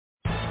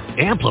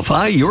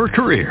Amplify your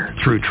career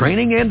through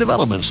training and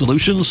development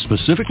solutions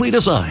specifically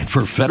designed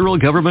for federal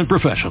government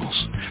professionals.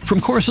 From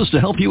courses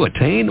to help you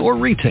attain or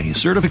retain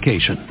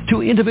certification,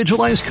 to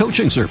individualized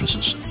coaching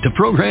services, to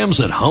programs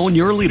that hone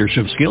your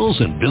leadership skills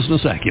and business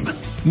acumen,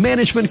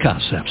 Management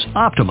Concepts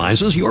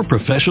optimizes your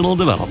professional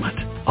development.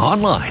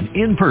 Online,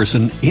 in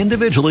person,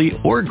 individually,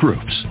 or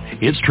groups,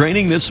 it's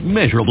training that's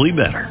measurably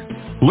better.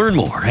 Learn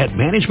more at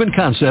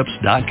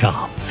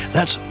managementconcepts.com.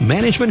 That's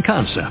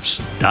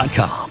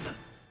managementconcepts.com.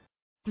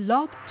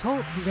 Blog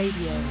Talk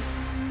Radio.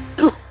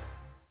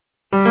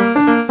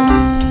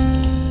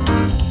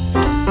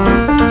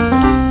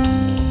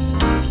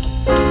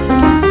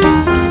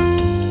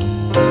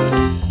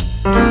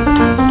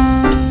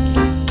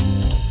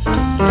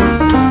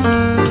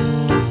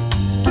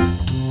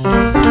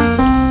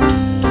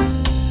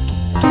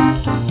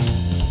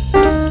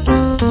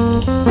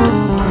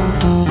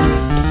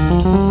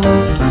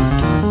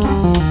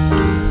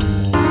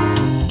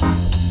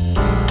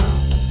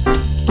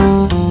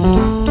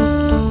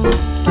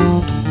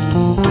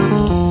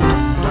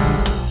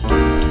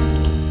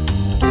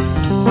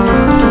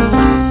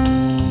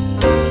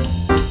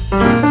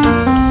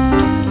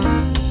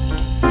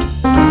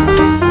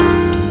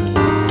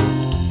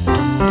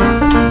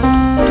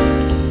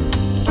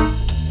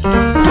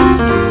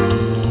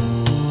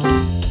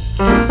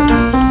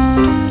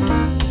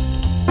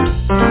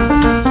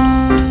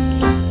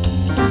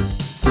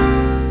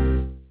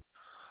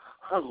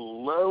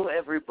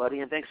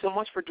 So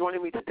much for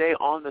joining me today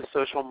on the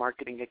Social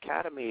Marketing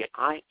Academy.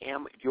 I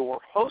am your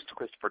host,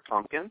 Christopher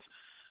Tompkins,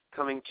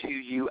 coming to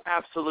you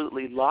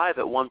absolutely live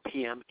at 1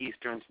 p.m.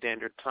 Eastern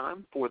Standard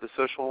Time for the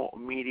social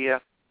media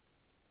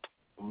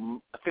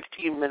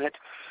 15-minute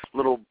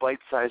little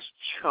bite-sized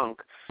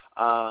chunk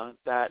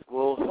that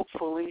will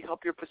hopefully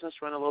help your business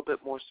run a little bit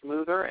more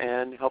smoother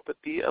and help it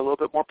be a little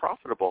bit more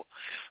profitable.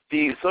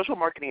 The Social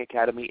Marketing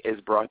Academy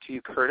is brought to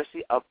you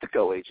courtesy of The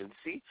Go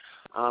Agency,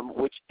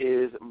 which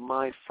is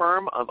my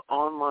firm of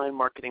online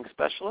marketing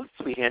specialists.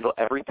 We handle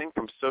everything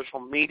from social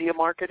media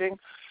marketing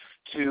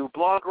to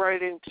blog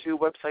writing to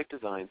website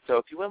design. So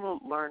if you want to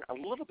learn a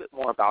little bit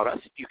more about us,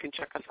 you can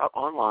check us out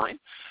online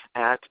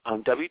at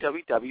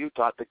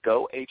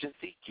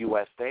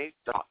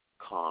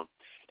www.thegoagencyusa.com.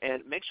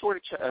 And make sure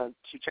to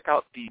check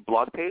out the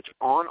blog page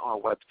on our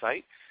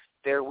website.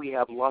 There we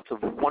have lots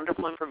of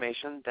wonderful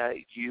information that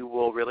you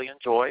will really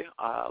enjoy,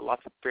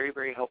 lots of very,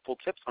 very helpful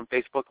tips on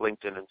Facebook,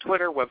 LinkedIn, and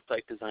Twitter,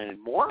 website design,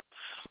 and more.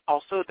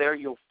 Also there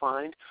you'll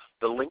find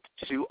the link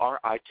to our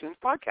iTunes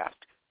podcast.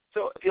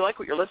 So if you like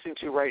what you're listening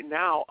to right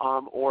now,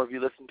 or if you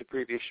listened to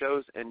previous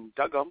shows and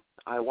dug them,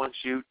 I want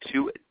you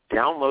to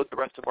download the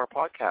rest of our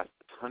podcast.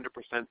 It's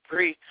 100%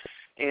 free,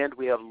 and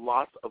we have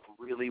lots of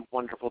really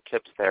wonderful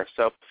tips there.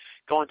 So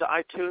go into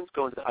iTunes,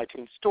 go into the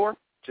iTunes store,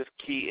 just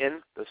key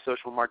in the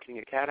Social Marketing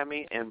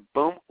Academy, and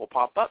boom, will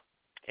pop up,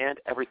 and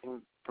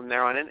everything from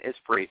there on in is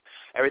free.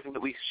 Everything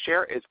that we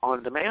share is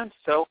on demand,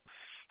 so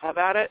have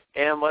at it,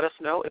 and let us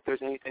know if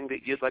there's anything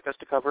that you'd like us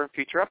to cover in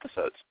future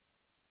episodes.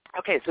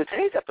 Okay, so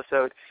today's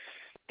episode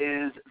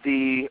is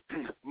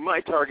my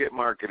target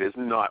market is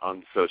not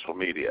on social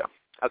media.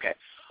 Okay,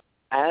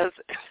 as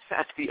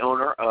the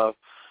owner of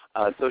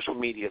a social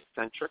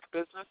media-centric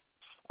business,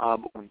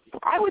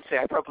 I would say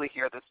I probably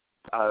hear this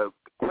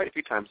quite a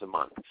few times a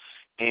month.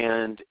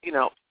 And,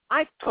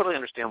 I totally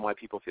understand why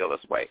people feel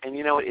this way. And,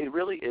 it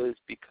really is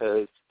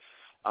because,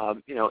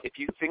 if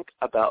you think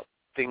about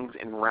things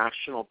in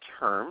rational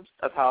terms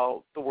of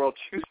how the world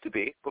used to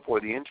be before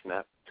the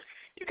Internet,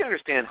 you can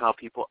understand how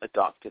people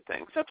adopt to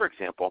things. So, for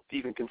example, to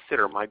even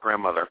consider my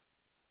grandmother,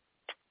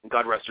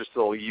 God rest her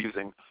soul,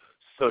 using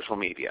social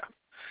media.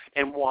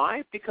 And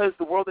why? Because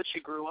the world that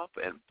she grew up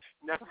in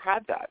never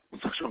had that.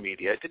 Social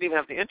media. It didn't even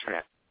have the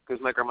Internet,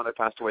 because my grandmother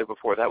passed away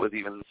before that was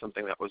even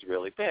something that was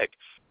really big.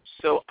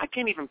 So I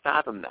can't even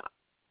fathom that.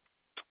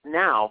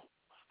 Now,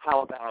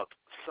 how about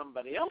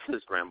somebody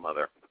else's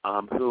grandmother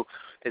who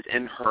is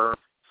in her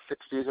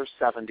 60s or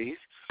 70s,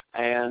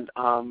 and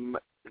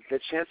the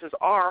chances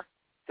are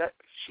that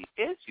she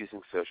is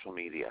using social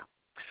media.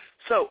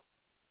 So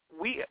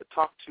we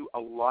talk to a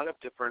lot of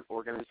different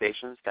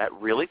organizations that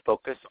really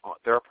focus on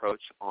their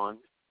approach on,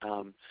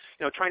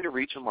 trying to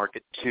reach a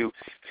market to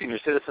senior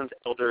citizens,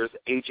 elders,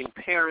 aging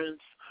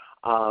parents,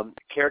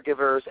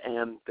 caregivers,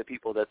 and the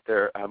people that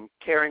they're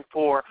caring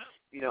for,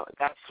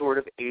 that sort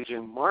of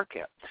aging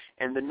market.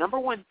 And the number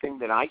one thing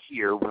that I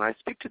hear when I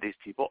speak to these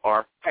people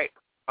are, hey,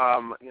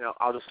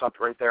 I'll just stop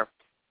right there.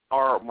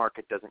 Our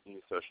market doesn't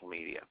use social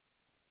media.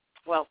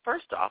 Well,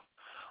 first off,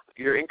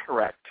 you're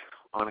incorrect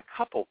on a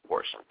couple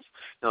portions.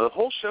 Now, the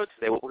whole show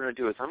today, what we're going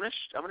to do is I'm going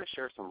to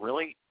share some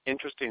really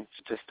interesting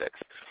statistics,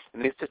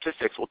 and these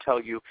statistics will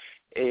tell you,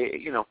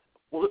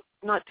 will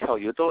not tell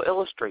you, they'll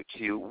illustrate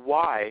to you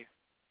why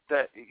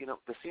that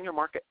the senior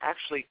market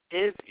actually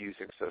is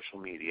using social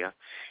media,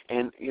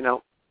 and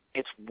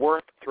it's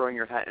worth throwing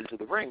your hat into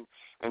the ring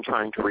and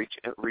trying to reach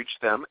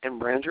them and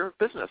brand your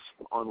business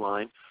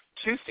online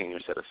to senior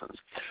citizens.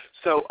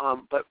 So,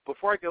 but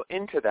before I go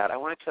into that, I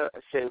wanted to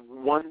say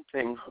one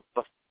thing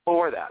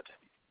before that,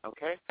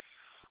 okay?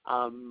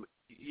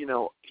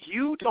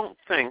 You don't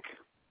think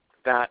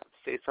that,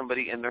 say,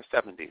 somebody in their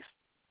 70s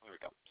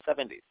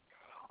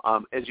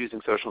is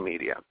using social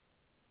media.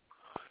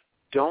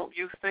 Don't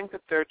you think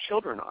that their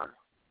children are?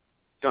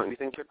 Don't you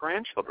think their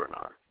grandchildren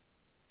are?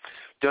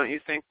 Don't you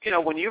think,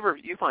 whenever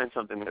you find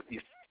something that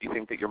you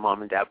think that your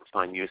mom and dad would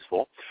find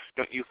useful,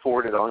 don't you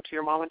forward it on to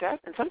your mom and dad?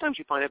 And sometimes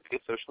you find it via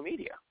social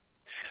media.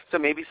 So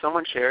maybe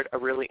someone shared a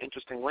really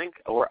interesting link,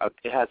 or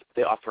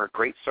they offer a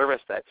great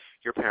service that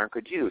your parent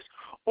could use.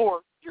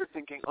 Or you're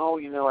thinking,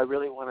 I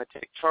really want to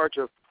take charge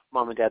of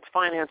mom and dad's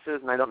finances,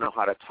 and I don't know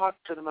how to talk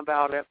to them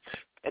about it.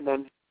 And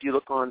then you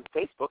look on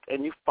Facebook,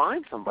 and you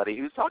find somebody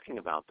who's talking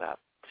about that.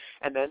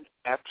 And then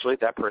actually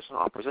that person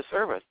offers a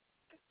service.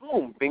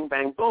 Boom, bing,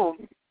 bang,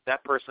 boom.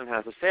 That person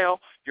has a sale.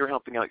 You're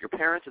helping out your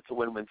parents. It's a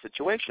win-win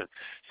situation.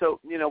 So,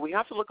 we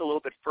have to look a little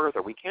bit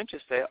further. We can't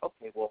just say,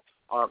 okay, well,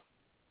 our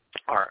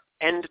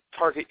end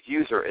target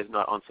user is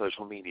not on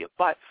social media,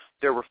 but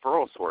their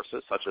referral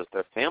sources, such as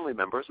their family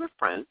members or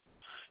friends,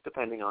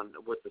 depending on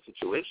what the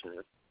situation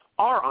is,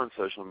 are on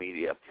social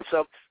media.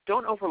 So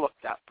don't overlook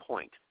that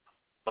point.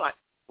 But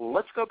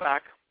let's go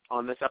back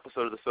on this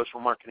episode of the Social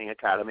Marketing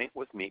Academy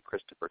with me,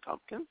 Christopher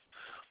Tompkins.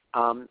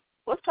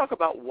 Let's talk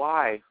about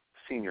why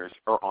seniors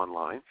are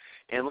online,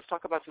 and let's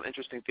talk about some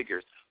interesting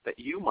figures that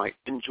you might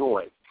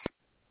enjoy.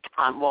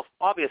 Well,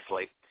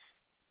 obviously,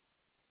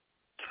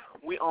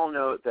 we all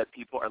know that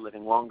people are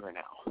living longer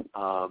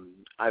now.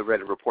 I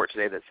read a report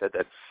today that said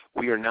that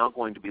we are now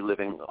going to be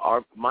living,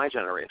 my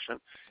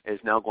generation is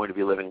now going to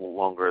be living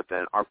longer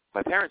than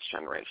my parents'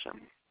 generation.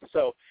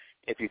 So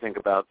if you think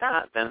about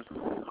that, then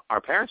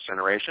our parents'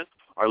 generation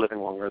are living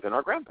longer than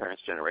our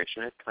grandparents'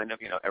 generation. It's kind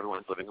of,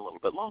 everyone's living a little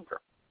bit longer.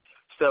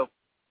 So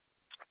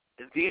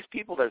these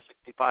people that are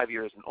 65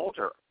 years and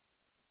older,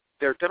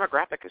 their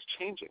demographic is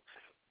changing.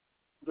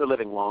 They're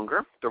living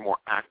longer, they're more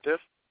active,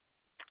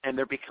 and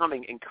they're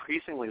becoming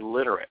increasingly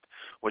literate,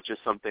 which is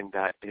something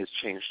that has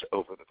changed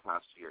over the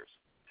past years.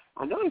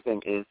 Another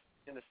thing is,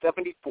 in the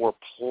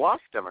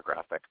 74-plus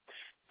demographic,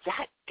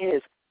 that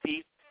is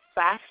the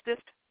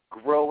fastest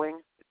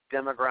growing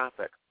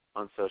demographic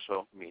on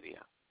social media.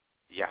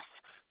 Yes,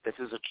 this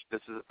is a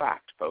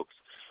fact, folks.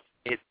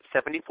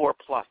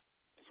 74-plus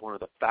is one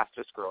of the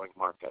fastest growing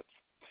markets.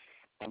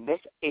 And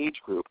this age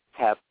group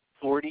have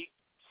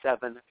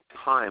 47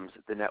 times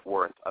the net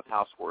worth of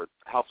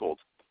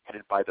households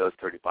headed by those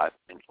 35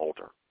 and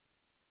older.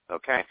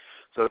 Okay?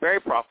 So a very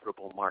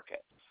profitable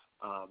market.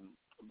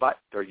 But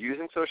they're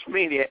using social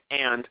media,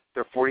 and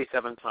they're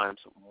 47 times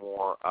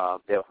more,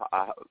 they have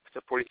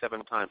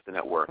 47 times the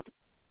net worth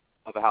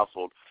of a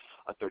household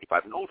of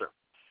 35 and older.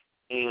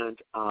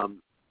 And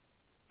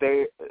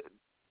these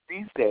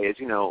days,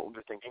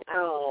 they're thinking,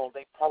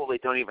 they probably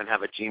don't even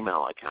have a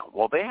Gmail account.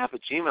 Well, they have a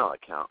Gmail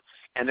account,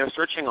 and they're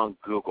searching on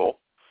Google.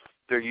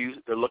 They're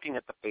looking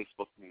at the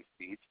Facebook news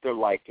feeds. They're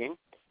liking,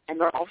 and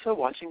they're also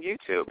watching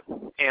YouTube.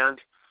 And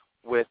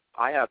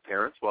I have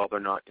parents, well,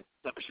 they're not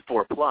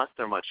 74 plus,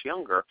 they're much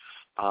younger.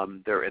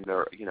 They're in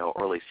their,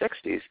 early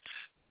 60s.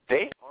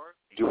 They are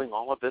doing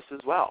all of this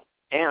as well.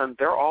 And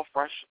they're all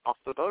fresh off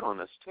the boat on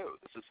this, too.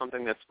 This is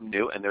something that's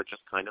new, and they're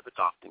just kind of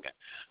adopting it.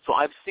 So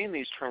I've seen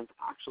these trends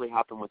actually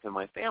happen within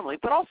my family,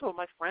 but also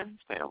my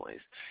friends'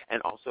 families,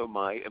 and also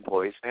my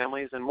employees'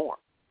 families, and more.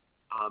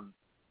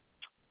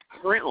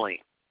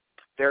 Currently,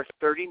 there are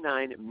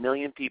 39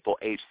 million people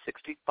aged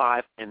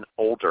 65 and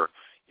older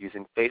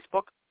using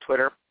Facebook,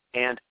 Twitter,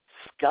 and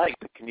Skype.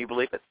 Can you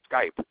believe it?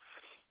 Skype,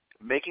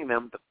 making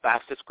them the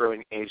fastest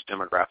growing age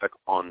demographic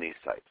on these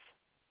sites.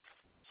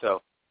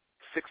 So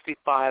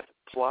 65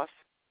 plus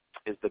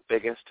is the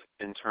biggest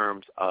in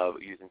terms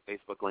of using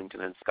Facebook,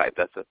 LinkedIn, and Skype.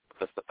 That's the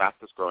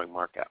fastest growing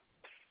market.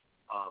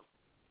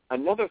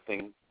 Another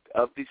thing,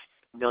 of these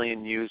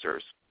million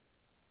users,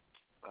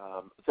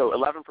 so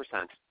 11%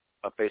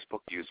 of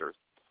Facebook users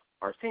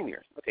are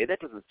seniors. Okay, that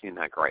doesn't seem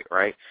that great,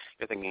 right?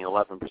 You're thinking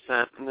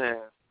 11%,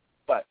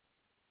 but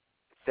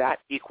that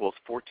equals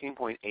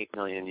 14.8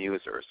 million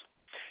users,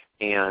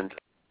 and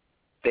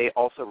they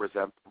also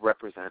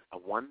represent a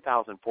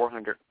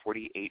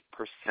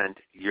 1,448%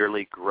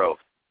 yearly growth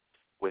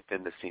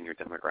within the senior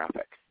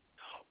demographic.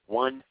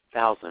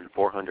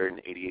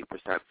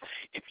 1,488%.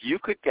 If you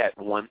could get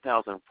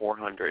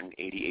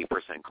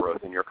 1,488%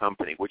 growth in your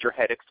company, would your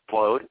head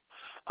explode?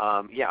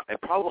 Yeah, it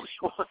probably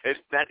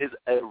would. That is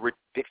a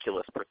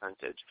ridiculous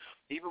percentage.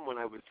 Even when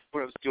I was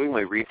doing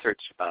my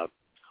research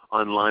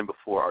online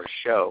before our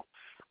show,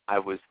 I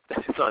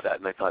saw that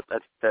and I thought,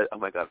 oh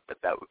my God,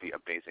 that would be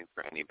amazing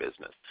for any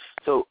business.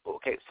 So,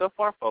 okay, so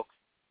far, folks,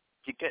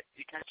 you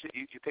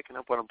picking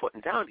up what I'm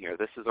putting down here.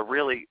 This is a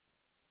really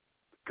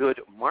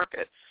good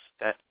market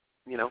that,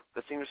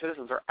 the senior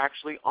citizens are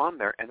actually on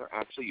there, and they're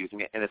actually using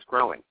it, and it's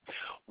growing.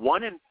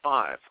 1 in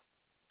 5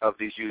 of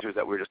these users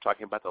that we were just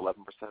talking about, the 11%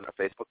 of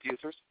Facebook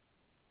users,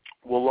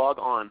 will log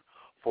on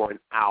for an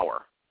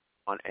hour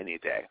on any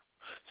day.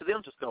 So they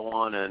don't just go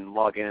on and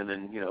log in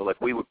and,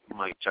 like we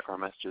might check our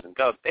messages and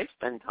go. They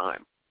spend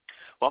time.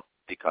 Well,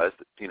 because,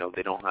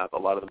 they don't have, a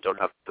lot of them don't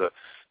have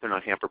they're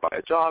not hampered by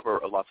a job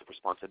or lots of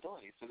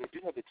responsibilities. So they do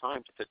have the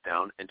time to sit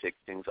down and take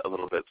things a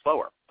little bit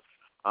slower.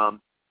 13%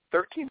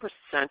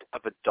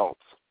 of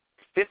adults,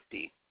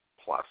 50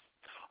 plus,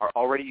 are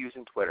already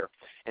using Twitter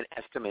and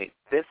estimate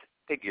this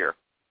figure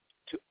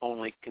to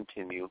only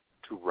continue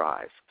to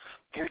rise.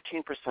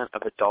 13%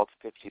 of adults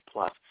 50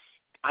 plus.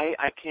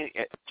 I can't.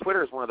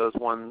 Twitter is one of those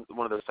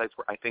sites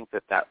where I think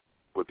that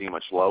would be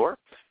much lower.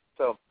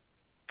 So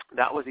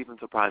that was even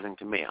surprising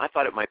to me. I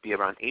thought it might be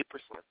around 8%,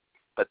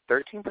 but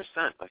 13%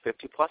 by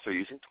 50 plus are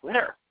using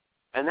Twitter,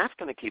 and that's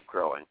going to keep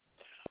growing.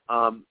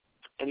 So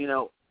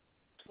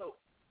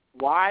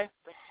why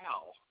the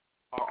hell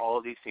are all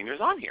of these seniors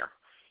on here?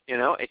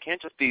 It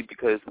can't just be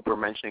because we're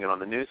mentioning it on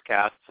the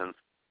newscasts and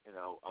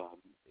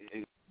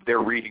they're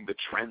reading the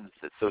trends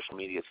that social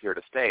media is here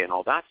to stay and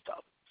all that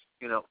stuff.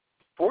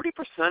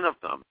 40% of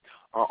them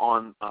are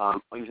on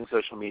using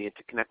social media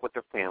to connect with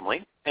their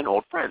family and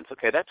old friends.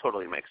 Okay, that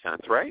totally makes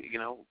sense, right?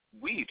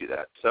 We do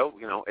that, so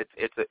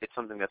it's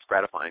something that's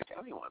gratifying to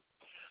anyone.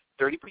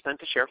 30%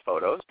 to share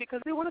photos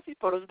because they want to see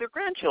photos of their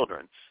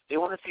grandchildren. They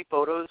want to see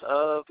photos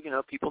of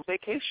people's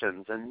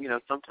vacations, and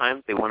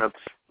sometimes they want to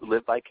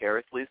live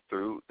vicariously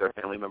through their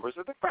family members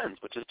or their friends,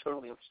 which is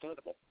totally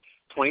understandable.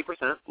 20%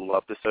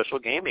 love the social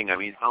gaming. I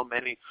mean, how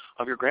many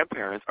of your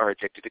grandparents are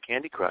addicted to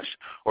Candy Crush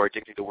or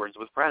addicted to Words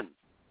with Friends?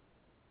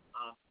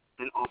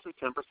 And also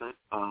 10%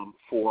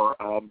 for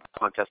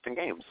contests and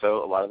games.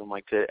 So a lot of them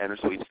like to enter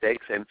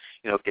sweepstakes and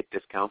get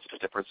discounts to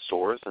different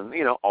stores and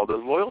all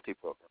those loyalty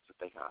programs that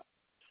they have.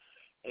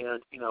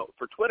 And,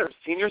 for Twitter,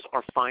 seniors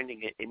are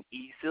finding it an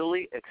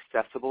easily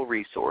accessible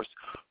resource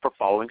for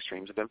following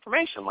streams of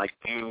information like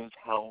news,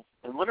 health,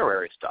 and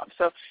literary stuff.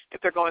 So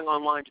if they're going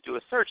online to do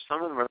a search,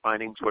 some of them are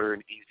finding Twitter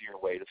an easier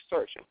way to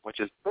search,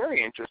 which is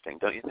very interesting,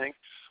 don't you think?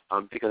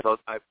 Because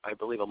I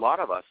believe a lot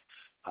of us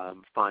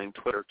find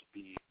Twitter to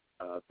be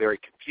very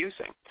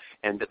confusing,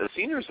 and that the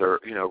seniors are,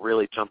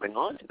 really jumping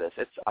onto this.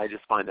 I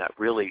just find that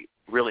really,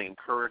 really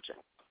encouraging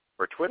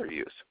for Twitter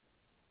use.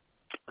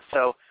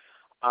 So,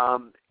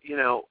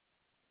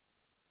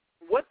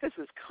 what this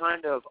is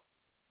kind of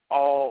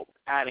all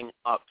adding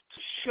up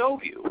to show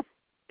you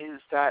is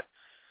that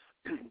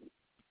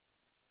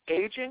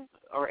aging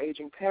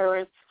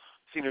parents,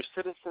 senior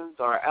citizens,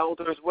 our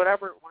elders,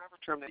 whatever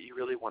term that you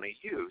really want to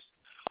use,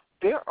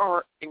 they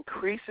are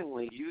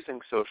increasingly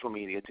using social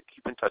media to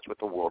keep in touch with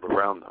the world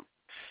around them.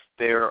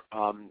 They're,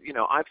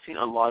 I've seen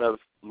a lot of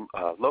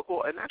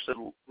local and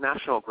actually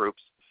national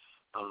groups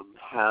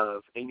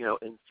have, in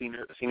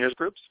seniors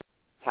groups,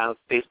 have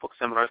Facebook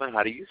seminars on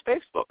how to use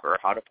Facebook or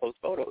how to post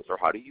photos or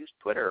how to use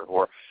Twitter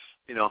or,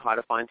 how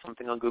to find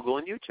something on Google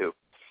and YouTube.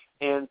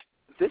 And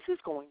this is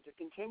going to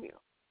continue.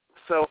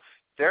 So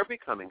they're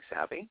becoming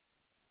savvy,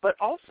 but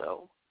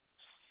also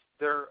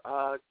their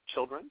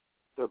children,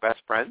 their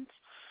best friends,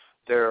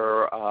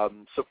 their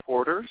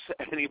supporters,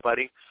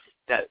 anybody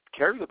that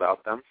cares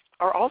about them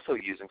are also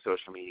using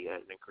social media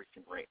at an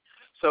increasing rate.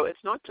 So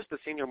it's not just the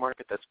senior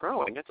market that's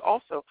growing, it's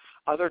also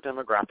other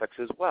demographics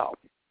as well.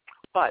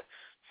 But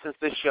since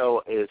this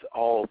show is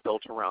all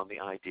built around the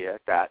idea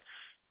that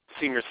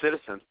senior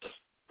citizens,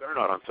 they're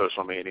not on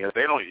social media,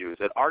 they don't use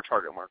it, our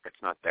target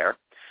market's not there.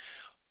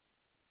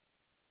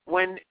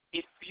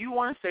 If you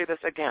want to say this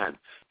again,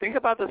 think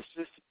about the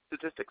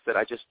statistics that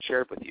I just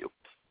shared with you,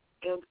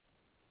 and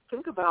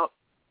think about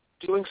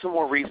doing some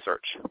more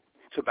research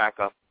to back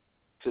up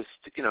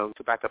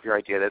your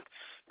idea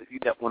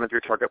that one of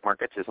your target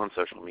markets is on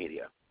social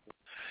media.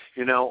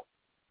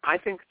 I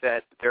think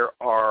that there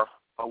are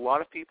a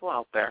lot of people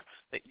out there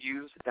that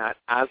use that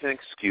as an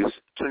excuse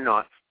to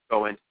not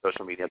go into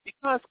social media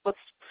because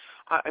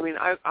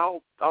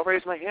I'll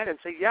raise my hand and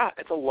say, yeah,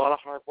 it's a lot of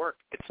hard work.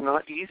 It's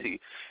not easy,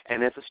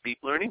 and it's a steep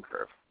learning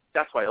curve.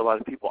 That's why a lot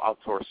of people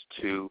outsource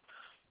to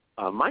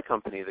my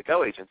company, the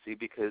Go Agency,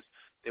 because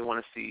they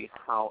want to see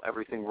how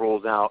everything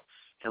rolls out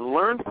and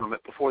learn from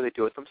it before they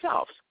do it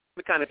themselves.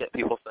 We kind of get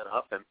people set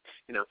up and,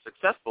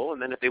 successful,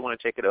 and then if they want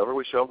to take it over,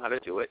 we show them how to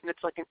do it, and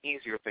it's like an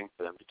easier thing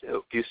for them to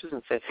do. Excuses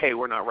and say, hey,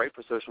 we're not right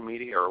for social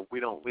media, or we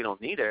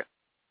don't need it,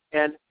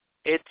 and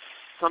it's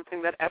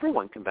something that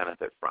everyone can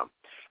benefit from,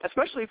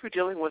 especially if you're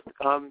dealing with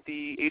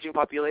the aging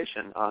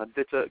population.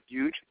 It's a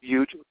huge,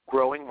 huge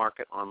growing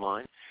market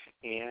online,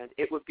 and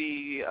it would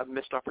be a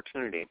missed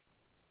opportunity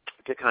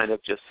to kind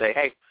of just say,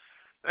 hey,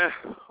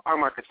 our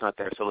market's not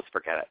there, so let's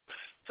forget it.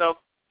 So,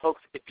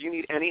 folks, if you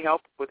need any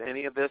help with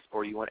any of this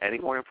or you want any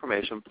more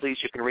information, please,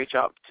 you can reach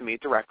out to me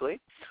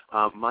directly.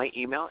 My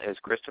email is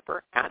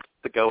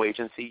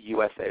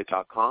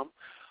christopher@thegoagencyusa.com.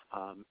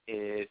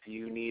 If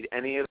you need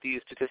any of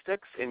these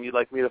statistics and you'd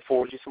like me to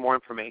forward you some more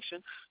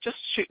information, just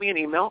shoot me an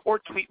email or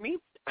tweet me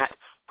at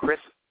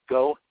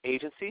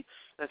ChrisGoAgency.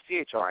 That's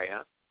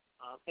CHRIS.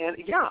 And,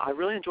 yeah, I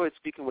really enjoyed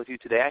speaking with you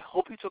today. I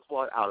hope you took a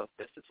lot out of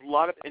this. It's a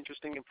lot of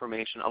interesting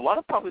information, a lot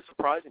of probably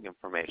surprising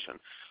information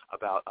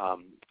about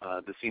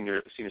the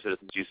senior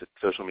citizens' use of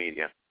social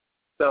media.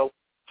 So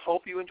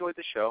hope you enjoyed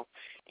the show.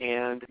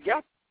 And,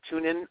 yeah,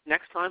 tune in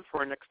next time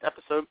for our next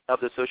episode of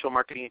the Social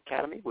Marketing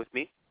Academy with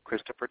me,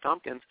 Christopher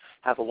Tompkins.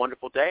 Have a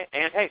wonderful day,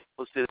 and hey,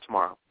 let's do this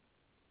tomorrow.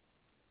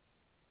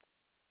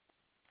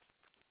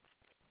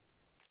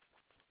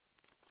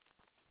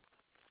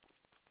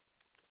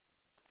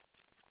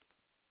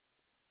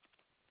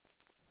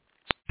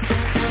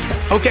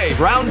 Okay,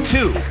 round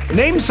 2.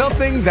 Name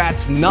something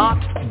that's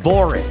not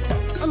boring.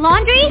 A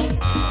laundry?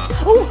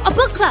 Ooh, a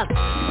book club.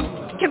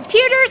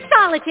 Computer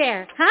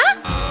solitaire,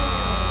 huh?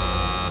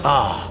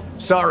 Ah,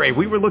 sorry,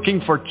 we were looking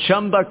for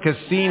Chumba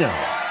Casino.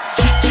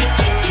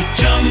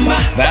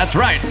 That's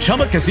right,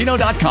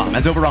 ChumbaCasino.com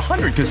has over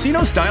 100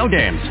 casino-style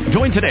games.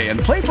 Join today and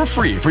play for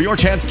free for your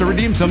chance to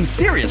redeem some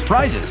serious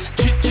prizes.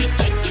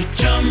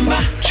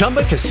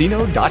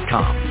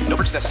 ChumbaCasino.com. No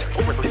purchase necessary.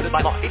 Void where prohibited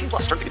by law. 18+.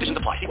 Terms and conditions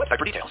apply. See website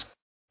for details.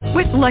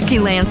 With Lucky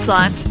Land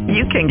Slots,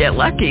 you can get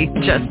lucky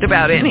just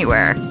about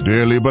anywhere.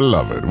 Dearly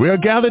beloved, we are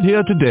gathered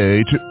here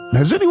today to...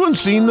 Has anyone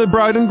seen the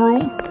bride and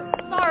groom?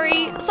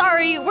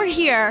 Sorry, we're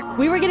here.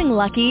 We were getting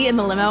lucky in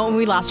the limo and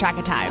we lost track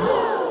of time.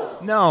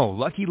 No,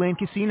 Lucky Land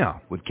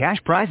Casino, with cash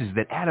prizes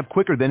that add up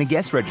quicker than a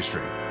guest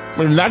registry.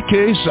 In that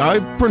case, I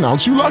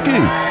pronounce you lucky.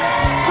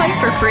 Play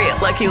for free at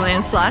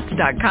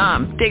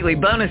LuckyLandSlots.com. Daily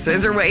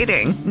bonuses are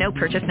waiting. No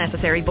purchase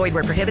necessary. Void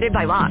where prohibited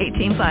by law.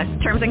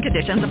 18+. Terms and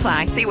conditions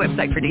apply. See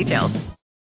website for details.